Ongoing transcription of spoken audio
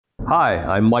Hi,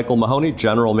 I'm Michael Mahoney,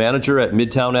 General Manager at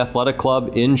Midtown Athletic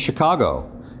Club in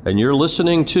Chicago, and you're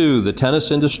listening to the Tennis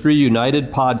Industry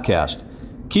United podcast,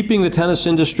 keeping the tennis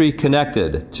industry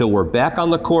connected till we're back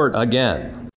on the court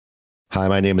again. Hi,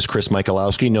 my name is Chris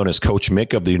Michalowski, known as Coach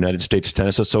Mick of the United States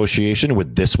Tennis Association,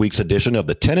 with this week's edition of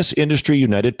the Tennis Industry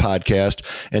United podcast.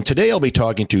 And today I'll be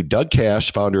talking to Doug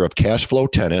Cash, founder of Cash Flow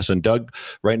Tennis. And Doug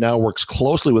right now works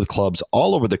closely with clubs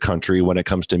all over the country when it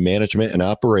comes to management and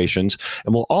operations.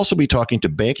 And we'll also be talking to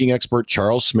banking expert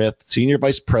Charles Smith, Senior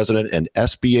Vice President and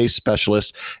SBA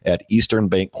Specialist at Eastern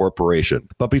Bank Corporation.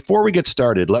 But before we get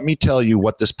started, let me tell you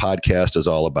what this podcast is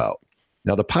all about.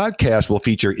 Now, the podcast will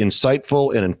feature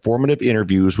insightful and informative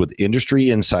interviews with industry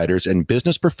insiders and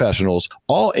business professionals,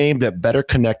 all aimed at better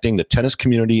connecting the tennis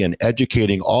community and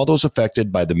educating all those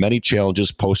affected by the many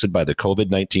challenges posed by the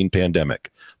COVID-19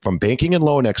 pandemic. From banking and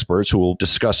loan experts who will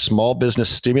discuss small business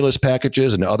stimulus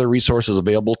packages and other resources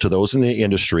available to those in the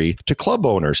industry, to club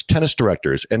owners, tennis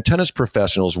directors, and tennis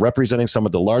professionals representing some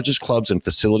of the largest clubs and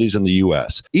facilities in the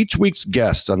U.S. Each week's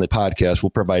guests on the podcast will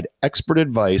provide expert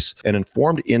advice and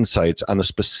informed insights on the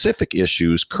specific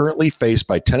issues currently faced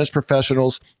by tennis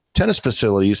professionals, tennis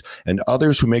facilities, and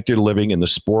others who make their living in the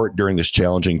sport during this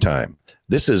challenging time.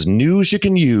 This is news you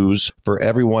can use for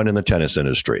everyone in the tennis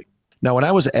industry. Now, when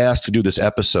I was asked to do this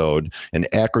episode, an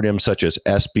acronym such as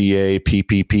SBA,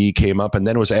 PPP came up, and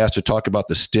then was asked to talk about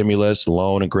the stimulus,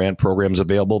 loan, and grant programs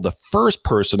available. The first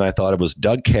person I thought of was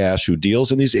Doug Cash, who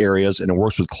deals in these areas and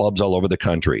works with clubs all over the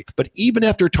country. But even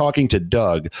after talking to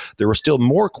Doug, there were still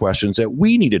more questions that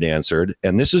we needed answered,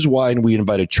 and this is why we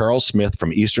invited Charles Smith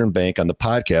from Eastern Bank on the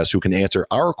podcast, who can answer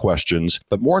our questions,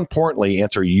 but more importantly,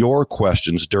 answer your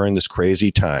questions during this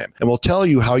crazy time. And we'll tell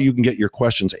you how you can get your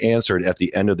questions answered at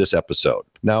the end of this episode.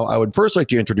 Now, I would first like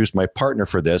to introduce my partner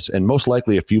for this, and most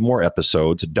likely a few more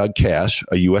episodes, Doug Cash,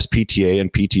 a USPTA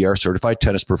and PTR certified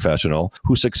tennis professional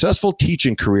whose successful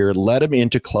teaching career led him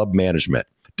into club management.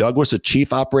 Doug was the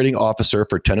Chief Operating Officer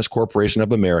for Tennis Corporation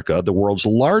of America, the world's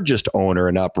largest owner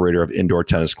and operator of indoor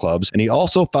tennis clubs, and he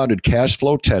also founded Cash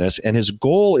Flow Tennis, and his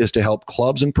goal is to help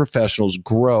clubs and professionals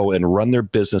grow and run their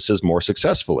businesses more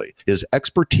successfully. His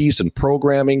expertise in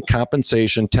programming,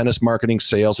 compensation, tennis marketing,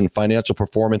 sales, and financial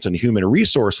performance and human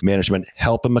resource management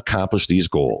help him accomplish these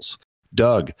goals.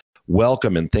 Doug,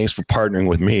 welcome, and thanks for partnering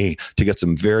with me to get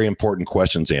some very important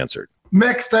questions answered.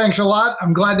 Mick, thanks a lot.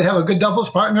 I'm glad to have a good doubles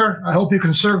partner. I hope you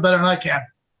can serve better than I can.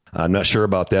 I'm not sure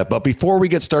about that. But before we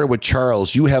get started with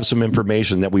Charles, you have some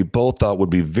information that we both thought would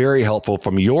be very helpful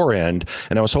from your end.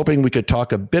 And I was hoping we could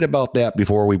talk a bit about that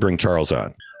before we bring Charles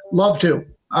on. Love to.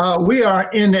 We are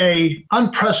in an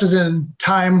unprecedented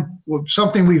time with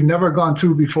something we've never gone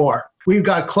through before. We've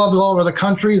got clubs all over the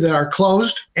country that are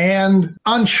closed and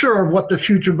unsure of what the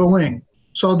future will bring.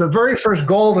 So the very first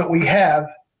goal that we have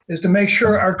is to make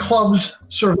sure our clubs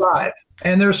survive.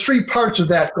 And there's three parts of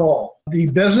that goal: the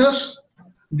business,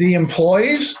 the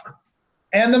employees,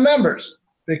 and the members,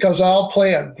 because all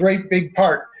play a great big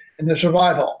part in the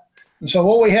survival. And so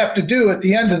what we have to do at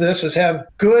the end of this is have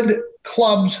good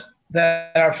clubs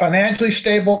that are financially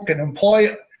stable, can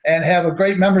employ and have a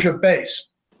great membership base.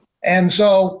 And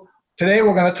so today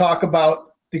we're going to talk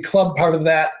about the club part of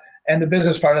that and the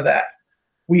business part of that.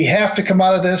 We have to come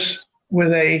out of this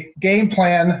with a game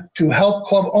plan to help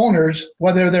club owners,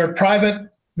 whether they're private,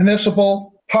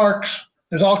 municipal, parks,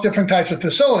 there's all different types of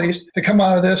facilities, to come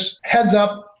out of this heads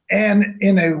up and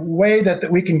in a way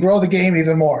that we can grow the game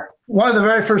even more. One of the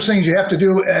very first things you have to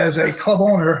do as a club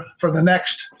owner for the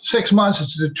next 6 months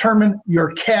is to determine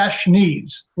your cash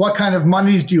needs. What kind of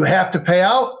monies do you have to pay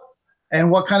out, and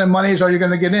what kind of monies are you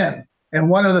going to get in? And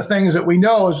one of the things that we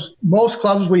know is most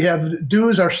clubs, we have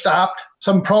dues are stopped,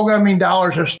 some programming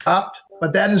dollars are stopped,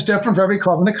 but that is different for every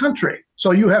club in the country.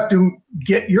 So you have to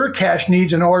get your cash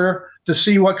needs in order to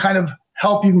see what kind of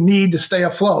help you need to stay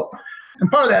afloat. And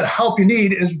part of that help you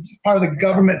need is part of the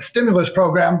government stimulus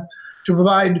program to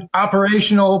provide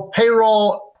operational,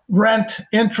 payroll, rent,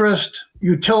 interest,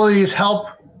 utilities, help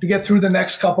to get through the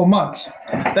next couple months.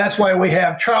 That's why we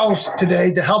have Charles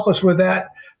today to help us with that,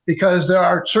 because there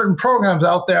are certain programs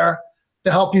out there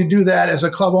to help you do that as a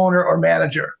club owner or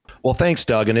manager. Well, thanks,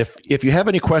 Doug. And if you have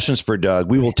any questions for Doug,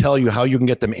 we will tell you how you can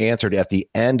get them answered at the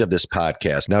end of this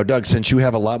podcast. Now, Doug, since you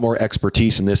have a lot more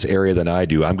expertise in this area than I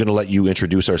do, I'm going to let you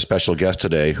introduce our special guest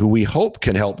today, who we hope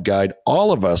can help guide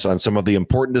all of us on some of the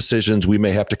important decisions we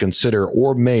may have to consider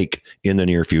or make in the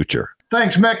near future.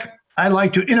 Thanks, Mick. I'd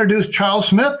like to introduce Charles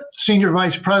Smith, Senior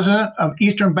Vice President of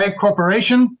Eastern Bank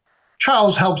Corporation.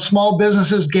 Charles helps small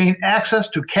businesses gain access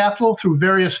to capital through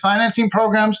various financing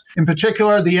programs, in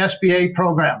particular the SBA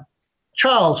program.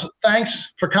 Charles,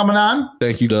 thanks for coming on.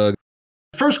 Thank you, Doug.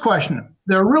 First question,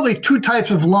 there are really two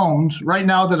types of loans right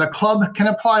now that a club can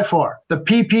apply for. The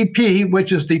PPP,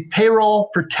 which is the Payroll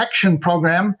Protection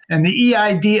Program, and the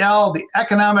EIDL, the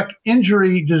Economic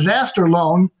Injury Disaster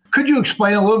Loan. Could you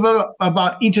explain a little bit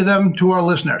about each of them to our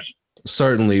listeners?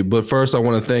 Certainly. But first, I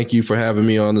want to thank you for having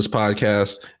me on this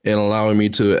podcast and allowing me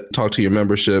to talk to your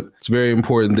membership. It's very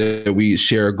important that we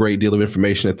share a great deal of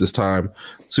information at this time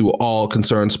to all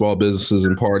concerned small businesses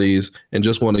and parties, and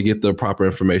just want to get the proper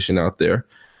information out there.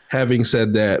 Having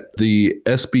said that, the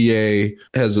SBA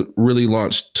has really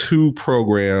launched two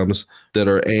programs that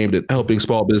are aimed at helping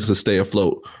small businesses stay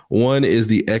afloat. One is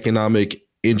the Economic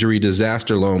Injury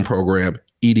Disaster Loan Program,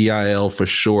 EDIL for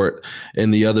short,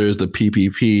 and the other is the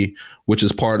PPP, which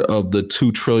is part of the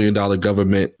 $2 trillion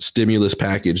government stimulus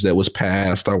package that was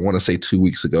passed, I want to say 2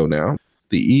 weeks ago now.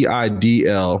 The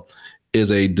EIDL is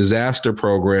a disaster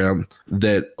program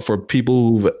that for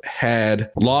people who've had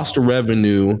lost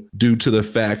revenue due to the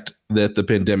fact that the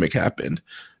pandemic happened.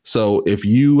 So if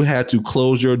you had to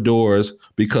close your doors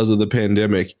because of the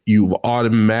pandemic, you've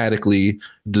automatically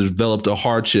developed a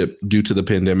hardship due to the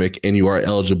pandemic, and you are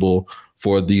eligible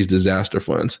for these disaster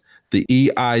funds. The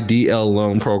EIDL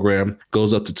loan program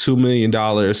goes up to $2 million,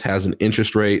 has an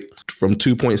interest rate from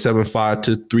 2.75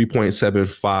 to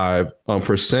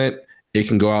 3.75%. It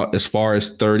can go out as far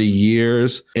as 30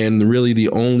 years. And really the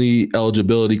only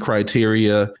eligibility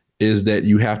criteria is that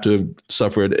you have to have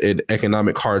suffered an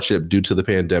economic hardship due to the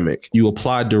pandemic. You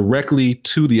apply directly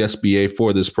to the SBA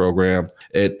for this program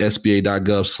at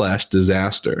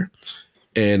sba.gov/disaster.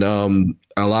 And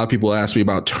a lot of people ask me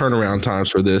about turnaround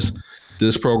times for this.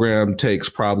 This program takes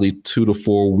probably 2 to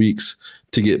 4 weeks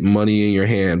to get money in your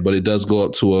hand, but it does go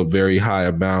up to a very high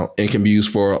amount and can be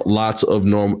used for lots of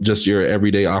just your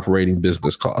everyday operating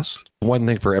business costs. One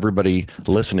thing for everybody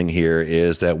listening here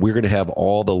is that we're going to have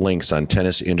all the links on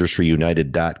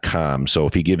tennisindustryunited.com. So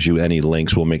if he gives you any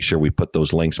links, we'll make sure we put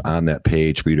those links on that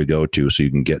page for you to go to so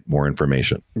you can get more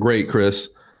information. Great, Chris.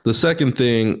 The second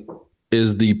thing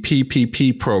is the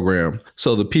PPP program.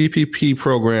 So the PPP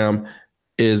program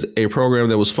is a program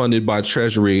that was funded by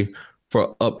Treasury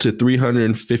for up to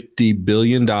 $350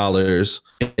 billion.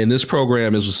 And this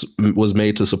program was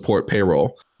made to support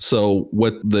payroll. So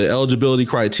what the eligibility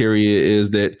criteria is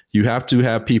that you have to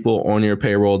have people on your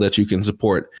payroll that you can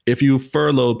support. If you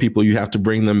furlough people, you have to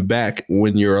bring them back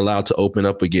when you're allowed to open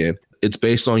up again. It's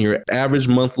based on your average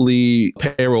monthly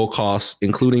payroll costs,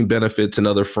 including benefits and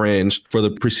other fringe for the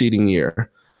preceding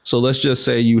year. So let's just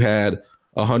say you had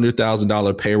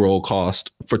 $100,000 payroll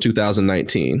cost for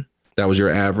 2019. That was your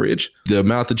average. The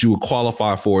amount that you would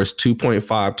qualify for is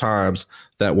 2.5 times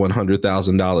that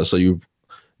 $100,000. So you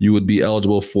would be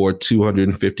eligible for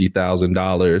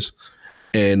 $250,000.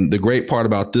 And the great part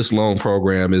about this loan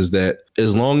program is that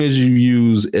as long as you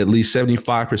use at least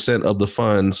 75% of the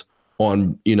funds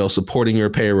on, supporting your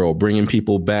payroll, bringing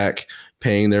people back,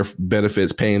 paying their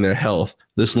benefits, paying their health,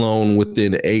 this loan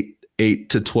within 8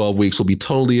 to 12 weeks will be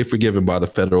totally forgiven by the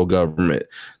federal government.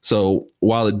 So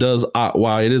while it is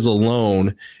a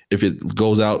loan, if it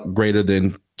goes out greater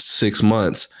than 6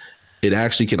 months, it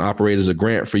actually can operate as a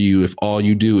grant for you if all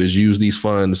you do is use these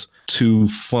funds to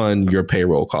fund your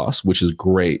payroll costs, which is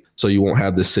great. So you won't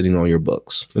have this sitting on your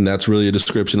books. And that's really a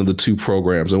description of the two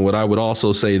programs. And what I would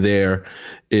also say there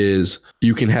is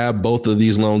you can have both of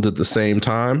these loans at the same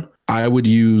time. I would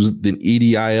use the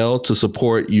EDIL to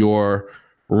support your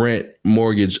rent,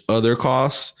 mortgage, other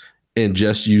costs, and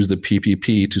just use the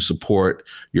PPP to support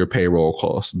your payroll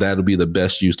costs. That'll be the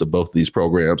best use of both of these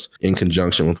programs in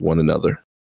conjunction with one another.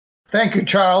 Thank you,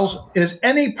 Charles. Is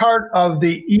any part of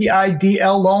the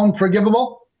EIDL loan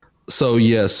forgivable? So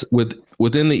yes,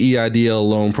 within the EIDL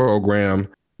loan program,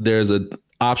 there's an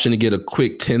option to get a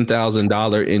quick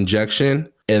 $10,000 injection,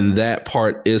 and that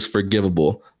part is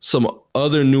forgivable. Some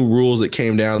other new rules that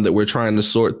came down that we're trying to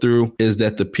sort through is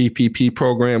that the PPP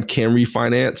program can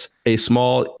refinance a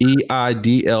small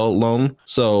EIDL loan.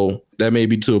 So that may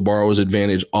be to a borrower's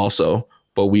advantage also,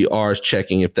 but we are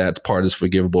checking if that part is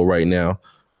forgivable right now.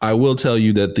 I will tell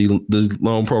you that the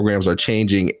loan programs are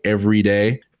changing every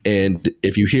day. And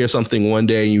if you hear something one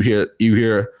day and you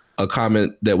hear a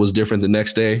comment that was different the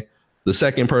next day, the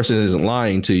second person isn't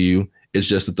lying to you. It's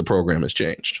just that the program has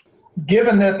changed.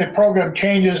 Given that the program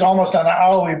changes almost on an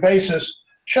hourly basis,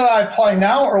 should I apply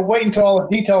now or wait until all the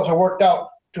details are worked out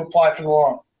to apply for the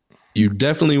loan? You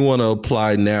definitely want to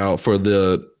apply now for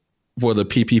the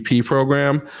PPP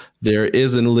program. There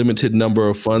is a limited number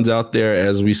of funds out there.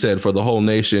 As we said, for the whole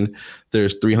nation,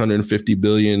 there's $350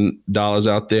 billion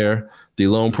out there. The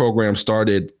loan program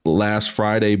started last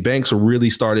Friday. Banks really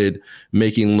started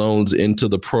making loans into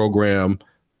the program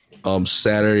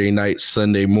Saturday night,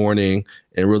 Sunday morning,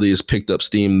 and really has picked up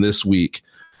steam this week.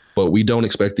 But we don't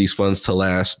expect these funds to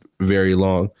last very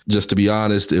long. Just to be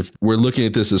honest, if we're looking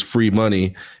at this as free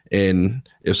money, and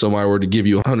if somebody were to give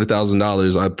you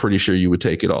 $100,000, I'm pretty sure you would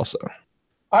take it also.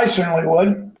 I certainly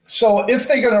would. So if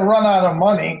they're going to run out of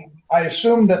money, I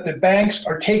assume that the banks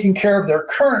are taking care of their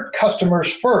current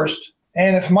customers first.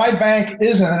 And if my bank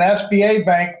isn't an SBA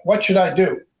bank, what should I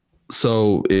do?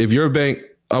 So if your bank,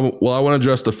 I want to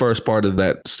address the first part of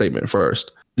that statement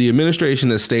first. The administration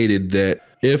has stated that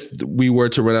if we were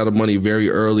to run out of money very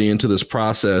early into this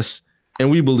process, and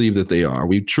we believe that they are,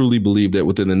 we truly believe that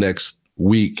within the next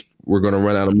week, we're going to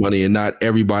run out of money and not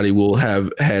everybody will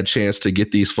have had chance to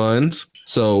get these funds.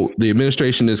 So the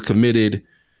administration is committed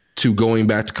to going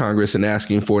back to Congress and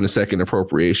asking for a second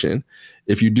appropriation.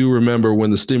 If you do remember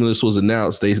when the stimulus was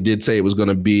announced, they did say it was going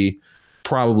to be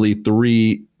probably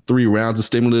three rounds of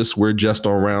stimulus. We're just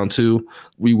on round 2.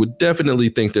 We would definitely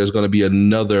think there's going to be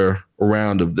another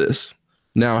round of this.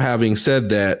 Now, having said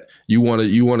that, you want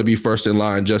to be first in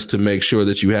line just to make sure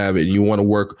that you have it. And you want to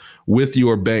work with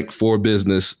your bank for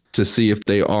business to see if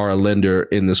they are a lender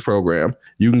in this program.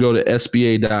 You can go to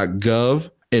SBA.gov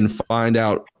and find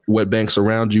out what banks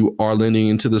around you are lending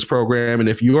into this program. And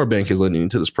if your bank is lending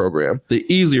into this program, the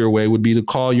easier way would be to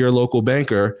call your local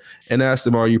banker and ask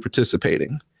them, are you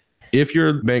participating? If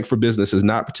your bank for business is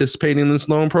not participating in this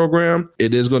loan program,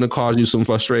 it is going to cause you some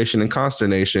frustration and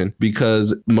consternation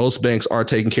because most banks are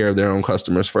taking care of their own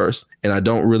customers first. And I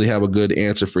don't really have a good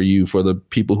answer for you for the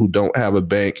people who don't have a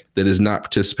bank that is not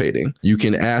participating. You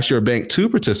can ask your bank to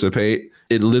participate.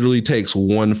 It literally takes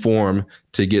one form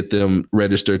to get them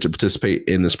registered to participate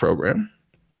in this program.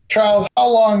 Charles, how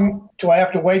long do I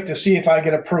have to wait to see if I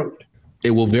get approved?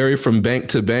 It will vary from bank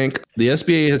to bank. The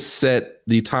SBA has set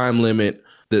the time limit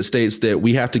that states that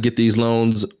we have to get these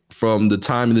loans from the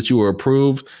time that you were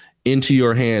approved into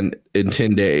your hand in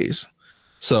 10 days.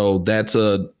 So it's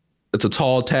a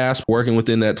tall task working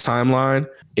within that timeline.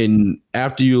 And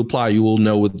after you apply, you will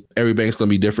know with every bank's going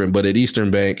to be different, but at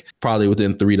Eastern Bank, probably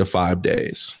within 3 to 5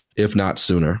 days, if not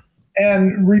sooner.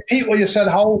 And repeat what you said,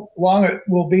 how long it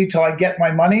will be till I get my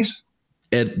monies?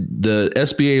 The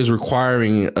SBA is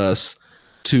requiring us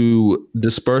to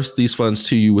disperse these funds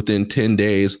to you within 10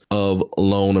 days of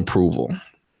loan approval.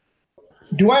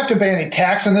 Do I have to pay any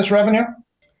tax on this revenue?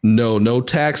 No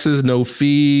taxes, no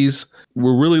fees.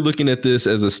 We're really looking at this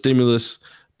as a stimulus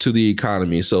to the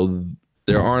economy. So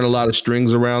there aren't a lot of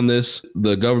strings around this.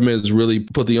 The government has really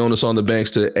put the onus on the banks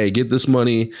to, hey, get this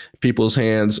money in people's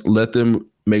hands, let them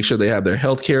make sure they have their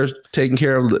health care taken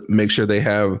care of, make sure they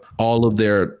have all of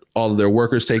their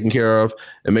workers taken care of,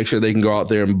 and make sure they can go out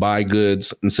there and buy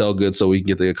goods and sell goods so we can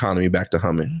get the economy back to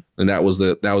humming. And that was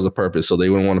the purpose. So they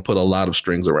wouldn't want to put a lot of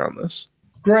strings around this.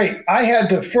 Great. I had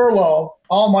to furlough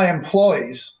all my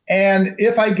employees. And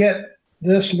if I get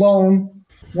this loan,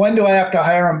 when do I have to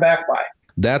hire them back by?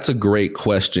 That's a great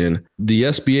question. The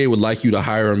SBA would like you to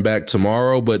hire them back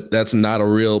tomorrow, but that's not a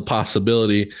real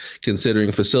possibility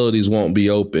considering facilities won't be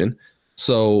open.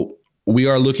 So we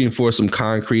are looking for some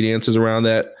concrete answers around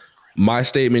that. My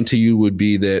statement to you would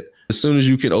be that as soon as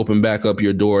you can open back up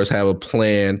your doors, have a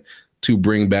plan to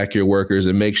bring back your workers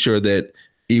and make sure that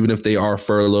even if they are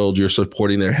furloughed, you're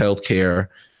supporting their health care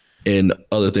and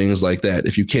other things like that.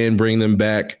 If you can bring them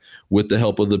back with the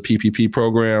help of the PPP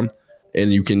program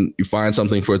and you find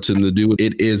something for them to do,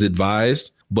 it is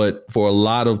advised. But for a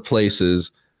lot of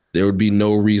places, there would be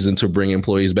no reason to bring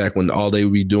employees back when all they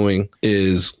would be doing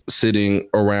is sitting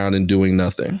around and doing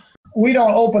nothing. We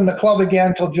don't open the club again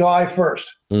until July 1st.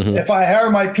 Mm-hmm. If I hire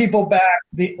my people back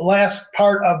the last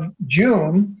part of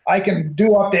June, I can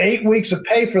do up to 8 weeks of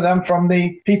pay for them from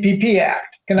the PPP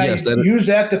Act. Can I use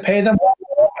that to pay them?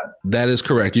 That is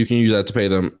correct. You can use that to pay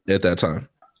them at that time.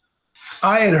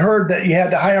 I had heard that you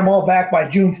had to hire them all back by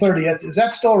June 30th. Is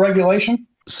that still regulation?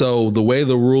 So the way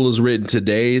the rule is written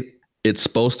today, it's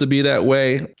supposed to be that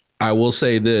way. I will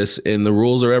say this, and the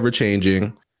rules are ever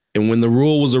changing. And when the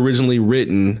rule was originally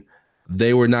written,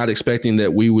 they were not expecting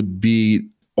that we would be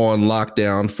on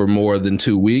lockdown for more than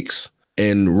 2 weeks.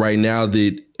 And right now,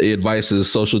 the advice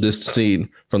is social distancing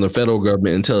from the federal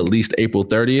government until at least April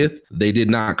 30th. They did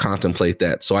not contemplate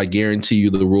that. So I guarantee you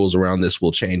the rules around this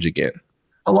will change again.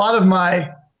 A lot of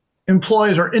my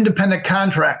employees are independent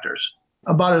contractors.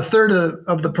 About a third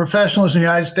of the professionals in the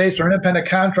United States are independent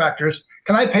contractors.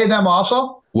 Can I pay them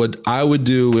also? What I would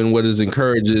do and what is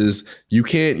encouraged is you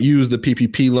can't use the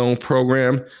PPP loan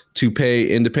program to pay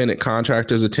independent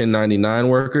contractors or 1099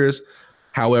 workers.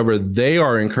 However, they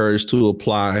are encouraged to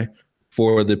apply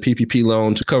for the PPP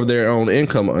loan to cover their own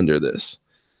income under this.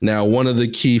 Now, one of the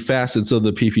key facets of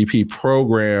the PPP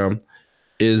program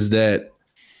is that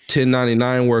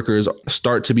 1099 workers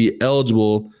start to be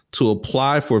eligible to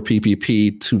apply for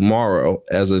PPP tomorrow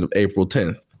as of April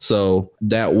 10th. So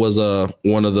that was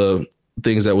one of the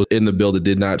things that was in the bill that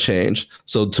did not change.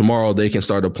 So tomorrow they can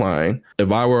start applying.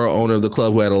 If I were an owner of the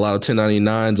club who had a lot of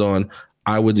 1099s on,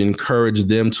 I would encourage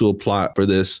them to apply for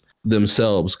this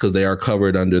themselves because they are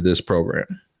covered under this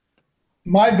program.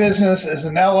 My business is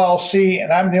an LLC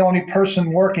and I'm the only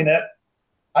person working it.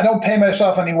 I don't pay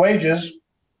myself any wages.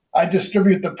 I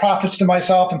distribute the profits to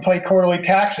myself and pay quarterly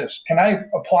taxes. Can I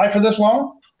apply for this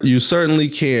loan? You certainly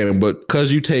can, but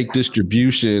because you take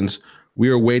distributions, we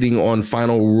are waiting on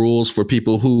final rules for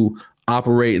people who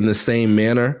operate in the same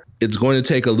manner. It's going to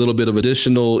take a little bit of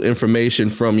additional information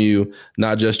from you,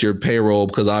 not just your payroll,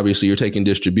 because obviously you're taking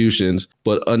distributions,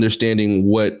 but understanding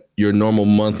what your normal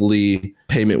monthly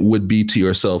payment would be to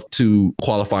yourself to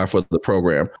qualify for the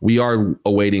program. We are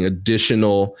awaiting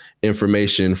additional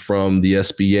information from the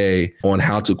SBA on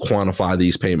how to quantify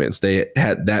these payments. They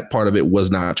had that part of it was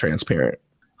not transparent.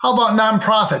 How about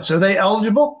nonprofits? Are they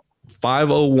eligible?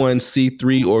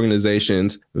 501c3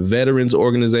 organizations, veterans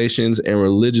organizations, and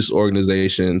religious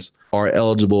organizations are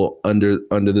eligible under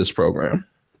this program.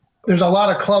 There's a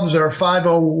lot of clubs that are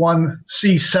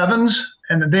 501c7s,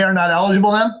 and they are not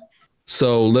eligible then?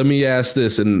 So let me ask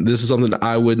this, and this is something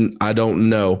I don't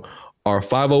know. Are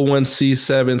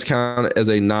 501c7s count as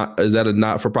is that a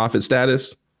not-for-profit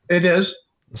status? It is.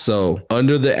 So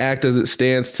under the act as it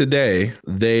stands today,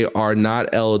 they are not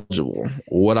eligible.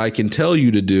 What I can tell you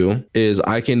to do is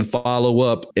I can follow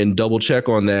up and double check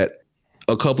on that.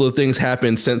 A couple of things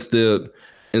happened since the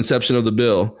inception of the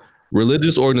bill.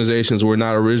 Religious organizations were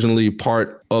not originally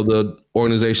part of the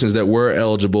organizations that were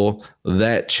eligible.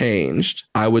 That changed.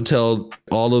 I would tell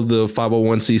all of the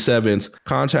 501c7s,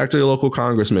 contact your local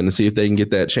congressman and see if they can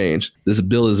get that changed. This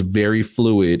bill is very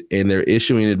fluid and they're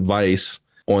issuing advice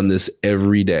on this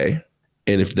every day.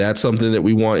 And if that's something that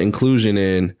we want inclusion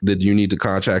in, then you need to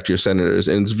contact your senators.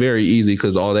 And it's very easy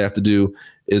because all they have to do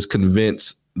is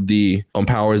convince the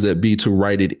powers that be to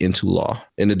write it into law.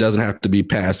 And it doesn't have to be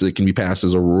passed. It can be passed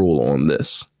as a rule on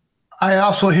this. I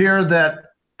also hear that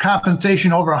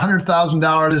compensation over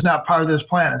 $100,000 is not part of this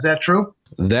plan. Is that true?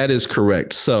 That is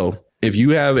correct. So if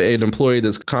you have an employee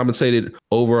that's compensated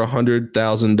over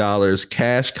 $100,000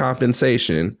 cash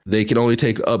compensation, they can only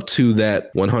take up to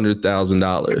that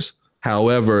 $100,000.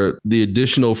 However, the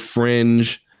additional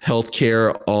fringe,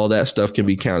 healthcare, all that stuff can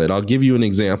be counted. I'll give you an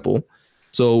example.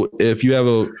 So if you have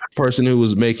a person who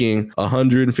was making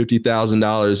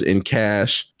 $150,000 in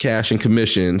cash and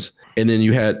commissions, and then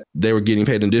they were getting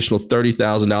paid an additional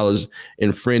 $30,000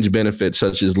 in fringe benefits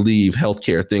such as leave,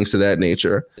 healthcare, things to that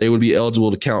nature, they would be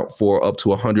eligible to count for up to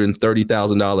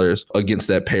 $130,000 against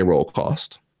that payroll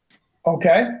cost.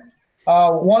 Okay.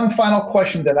 One final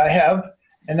question that I have,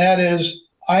 and that is,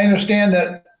 I understand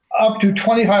that up to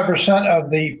 25% of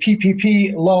the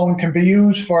PPP loan can be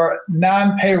used for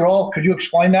non-payroll. Could you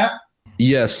explain that?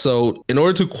 Yes. So in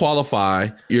order to qualify,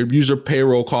 your user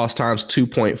payroll cost times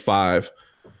 2.5.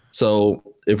 So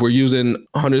if we're using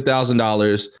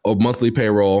 $100,000 of monthly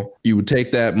payroll, you would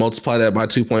take that, multiply that by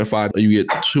 2.5, you get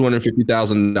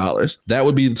 $250,000. That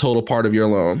would be the total part of your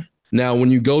loan. Now, when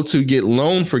you go to get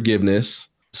loan forgiveness,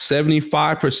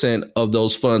 75% of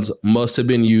those funds must have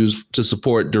been used to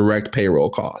support direct payroll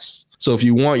costs. So if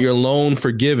you want your loan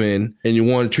forgiven and you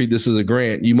want to treat this as a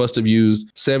grant, you must have used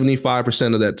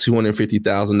 75% of that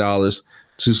 $250,000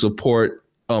 to support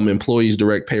employees'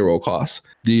 direct payroll costs.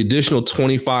 The additional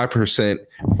 25%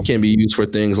 can be used for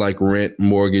things like rent,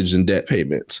 mortgage, and debt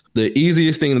payments. The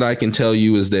easiest thing that I can tell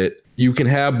you is that you can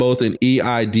have both an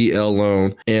EIDL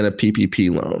loan and a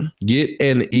PPP loan. Get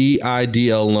an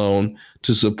EIDL loan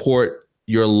to support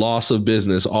your loss of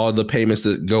business, all the payments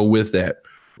that go with that,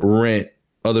 rent,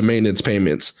 other maintenance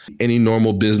payments, any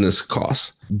normal business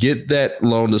costs. Get that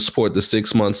loan to support the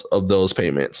 6 months of those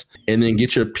payments, and then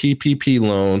get your PPP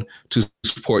loan to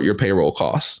support your payroll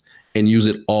costs and use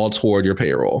it all toward your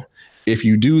payroll. If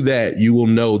you do that, you will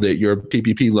know that your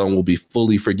PPP loan will be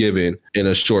fully forgiven in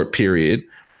a short period,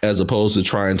 as opposed to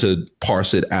trying to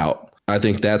parse it out. I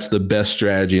think that's the best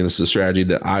strategy, and it's the strategy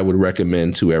that I would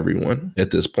recommend to everyone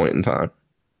at this point in time.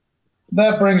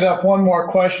 That brings up one more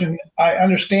question. I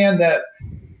understand that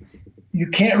you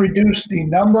can't reduce the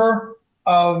number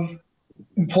of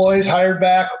employees hired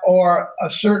back, or a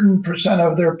certain percent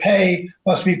of their pay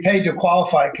must be paid to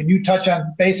qualify. Can you touch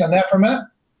on base on that for a minute?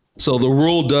 So the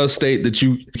rule does state that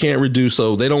you can't reduce.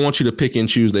 So they don't want you to pick and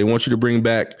choose. They want you to bring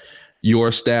back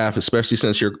your staff, especially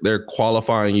since they're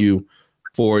qualifying you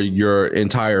for your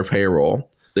entire payroll.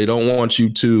 They don't want you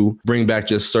to bring back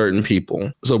just certain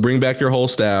people. So bring back your whole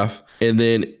staff. And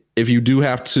then if you do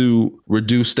have to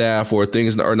reduce staff or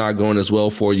things are not going as well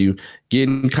for you, get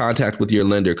in contact with your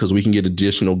lender because we can get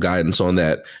additional guidance on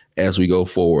that as we go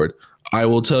forward. I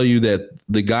will tell you that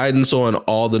the guidance on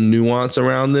all the nuance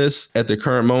around this at the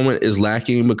current moment is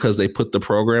lacking because they put the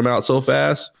program out so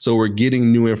fast. So we're getting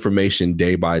new information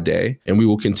day by day, and we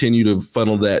will continue to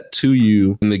funnel that to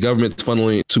you. And the government's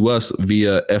funneling to us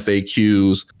via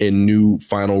FAQs and new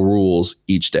final rules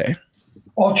each day.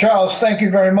 Well, Charles, thank you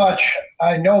very much.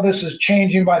 I know this is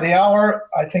changing by the hour.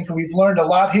 I think we've learned a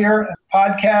lot here in the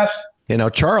podcast. Now,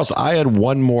 Charles, I had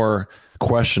one more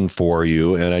question for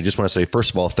you. And I just want to say, first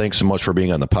of all, thanks so much for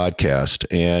being on the podcast.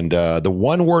 And the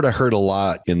one word I heard a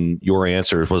lot in your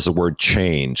answers was the word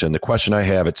change. And the question I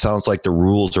have, it sounds like the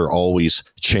rules are always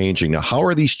changing. Now, how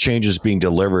are these changes being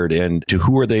delivered and to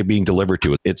who are they being delivered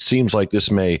to? It seems like this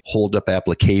may hold up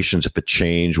applications if a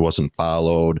change wasn't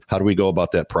followed. How do we go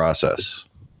about that process?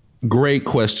 Great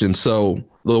question. So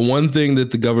the one thing that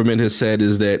the government has said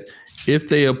is that if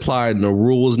they applied and the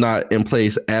rule was not in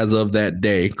place as of that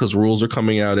day, because rules are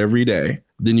coming out every day,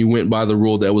 then you went by the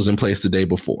rule that was in place the day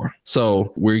before.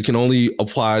 So we can only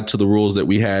apply to the rules that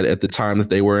we had at the time that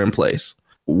they were in place.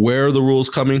 Where are the rules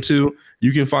coming to?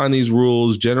 You can find these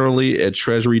rules generally at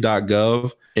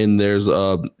treasury.gov, and there's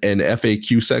an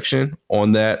FAQ section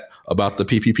on that about the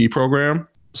PPP program.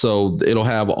 So it'll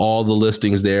have all the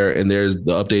listings there, and there's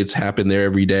the updates happen there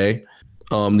every day.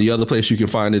 The other place you can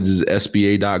find it is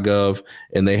SBA.gov,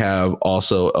 and they have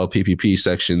also a PPP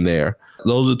section there.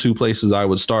 Those are two places I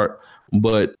would start.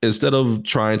 But instead of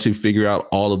trying to figure out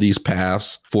all of these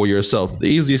paths for yourself, the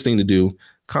easiest thing to do,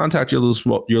 contact your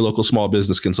local small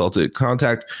business consultant,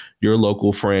 contact your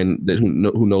local friend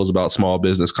who knows about small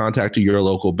business, contact your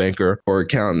local banker or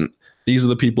accountant. These are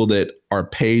the people that are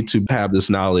paid to have this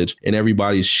knowledge, and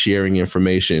everybody's sharing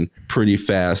information pretty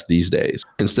fast these days.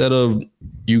 Instead of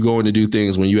you going to do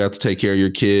things when you have to take care of your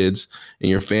kids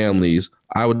and your families,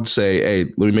 I would say,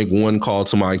 hey, let me make one call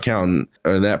to my accountant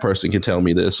and that person can tell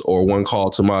me this, or one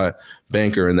call to my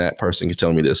banker and that person can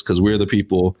tell me this, because we're the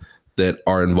people that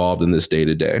are involved in this day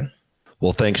to day.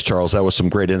 Well, thanks, Charles. That was some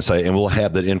great insight, and we'll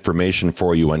have that information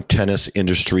for you on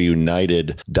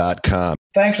tennisindustryunited.com.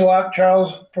 Thanks a lot,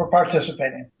 Charles, for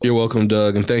participating. You're welcome,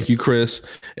 Doug, and thank you, Chris.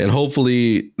 And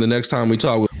hopefully the next time we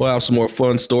talk, we'll have some more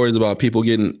fun stories about people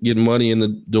getting money in the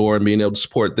door and being able to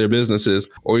support their businesses,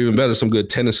 or even better, some good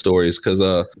tennis stories,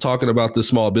 because talking about this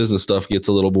small business stuff gets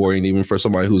a little boring even for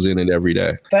somebody who's in it every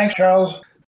day. Thanks, Charles.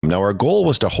 Now, our goal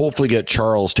was to hopefully get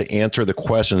Charles to answer the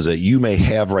questions that you may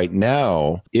have right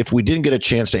now. If we didn't get a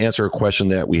chance to answer a question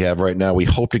that we have right now, we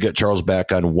hope to get Charles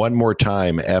back on one more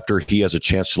time after he has a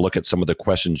chance to look at some of the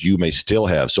questions you may still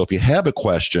have. So if you have a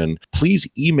question, please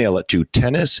email it to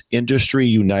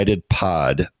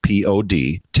tennisindustryyunitedpod,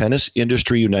 P-O-D,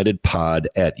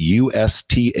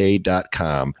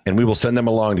 tennisindustryyunitedpod@usta.com, and we will send them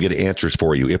along to get answers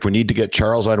for you. If we need to get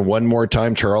Charles on one more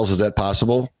time, Charles, is that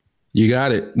possible? You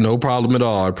got it. No problem at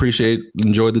all. I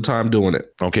enjoyed the time doing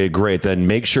it. Okay, great. Then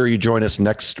make sure you join us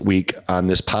next week on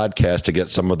this podcast to get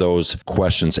some of those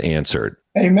questions answered.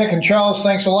 Hey, Mick and Charles,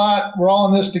 thanks a lot. We're all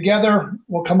in this together.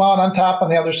 We'll come out on top on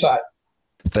the other side.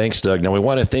 Thanks, Doug. Now, we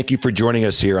want to thank you for joining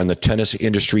us here on the Tennis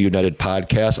Industry United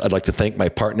podcast. I'd like to thank my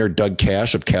partner, Doug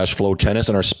Cash of Cash Flow Tennis,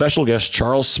 and our special guest,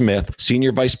 Charles Smith,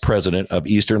 Senior Vice President of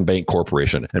Eastern Bank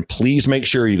Corporation. And please make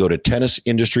sure you go to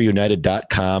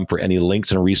tennisindustryunited.com for any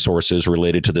links and resources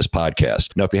related to this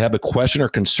podcast. Now, if you have a question or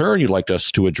concern you'd like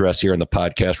us to address here on the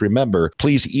podcast, remember,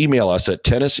 please email us at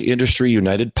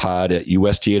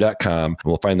tennisindustryunitedpod@usta.com, and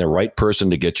we'll find the right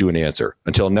person to get you an answer.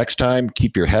 Until next time,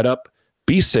 keep your head up,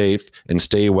 be safe, and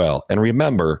stay well. And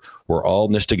remember, we're all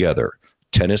in this together.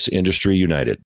 Tennis Industry United.